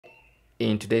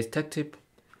In today's tech tip,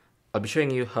 I'll be showing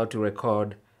you how to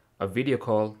record a video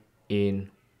call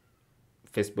in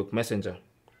Facebook Messenger.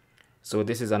 So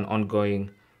this is an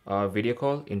ongoing video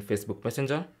call in Facebook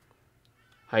Messenger.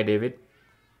 Hi, David.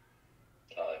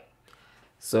 Hi.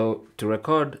 So to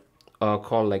record a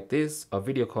call like this, a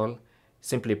video call,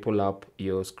 simply pull up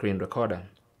your screen recorder.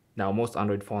 Now, most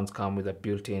Android phones come with a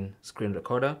built-in screen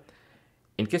recorder.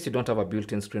 In case you don't have a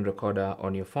built-in screen recorder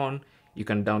on your phone, you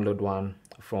can download one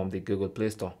from the Google Play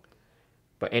Store.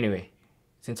 But anyway,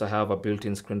 since I have a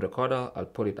built-in screen recorder, I'll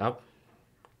put it up.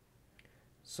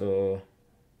 So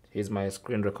here's my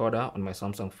screen recorder on my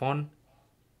Samsung phone.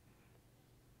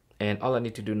 And all I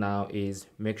need to do now is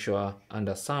make sure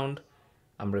under sound,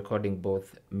 I'm recording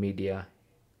both media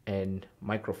and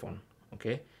microphone,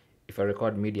 okay? If I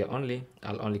record media only,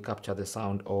 I'll only capture the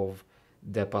sound of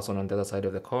the person on the other side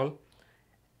of the call,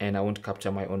 and I won't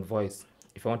capture my own voice.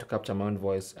 If I want to capture my own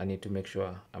voice, I need to make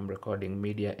sure I'm recording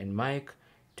media and mic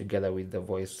together with the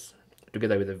voice,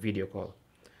 together with the video call.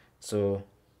 So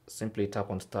simply tap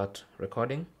on start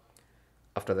recording.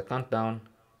 After the countdown,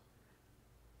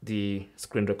 the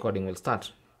screen recording will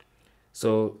start.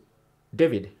 So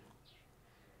David,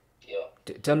 Yeah.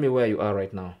 tell me where you are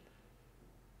right now.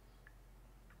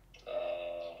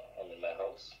 I'm in my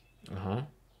house. Uh-huh.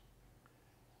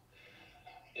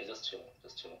 Yeah, just chill.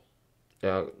 Just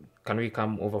chill. Can we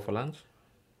come over for lunch?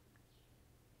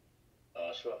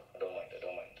 Sure. I don't mind. I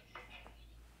don't mind.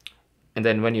 And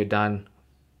then when you're done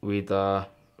with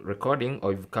recording,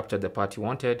 or you've captured the part you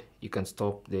wanted, you can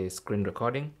stop the screen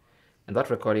recording. And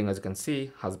that recording, as you can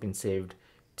see, has been saved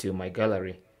to my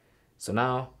gallery. So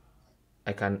now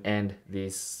I can end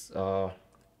this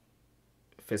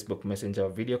Facebook Messenger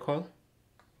video call,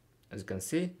 as you can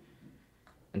see.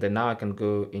 And then now I can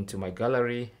go into my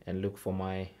gallery and look for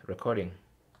my recording.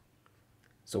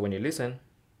 So when you listen,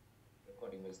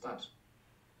 recording will start.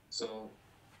 So,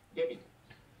 David.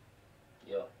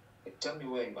 Yeah. Tell me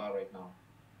where you are right now.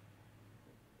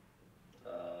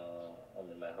 I'm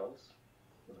in my house.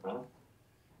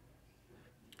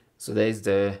 So there is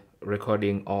the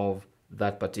recording of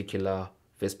that particular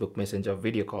Facebook Messenger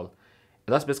video call.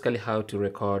 And that's basically how to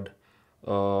record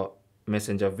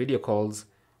Messenger video calls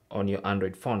on your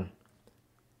Android phone.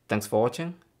 Thanks for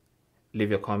watching.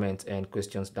 Leave your comments and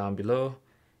questions down below,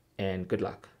 and good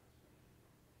luck.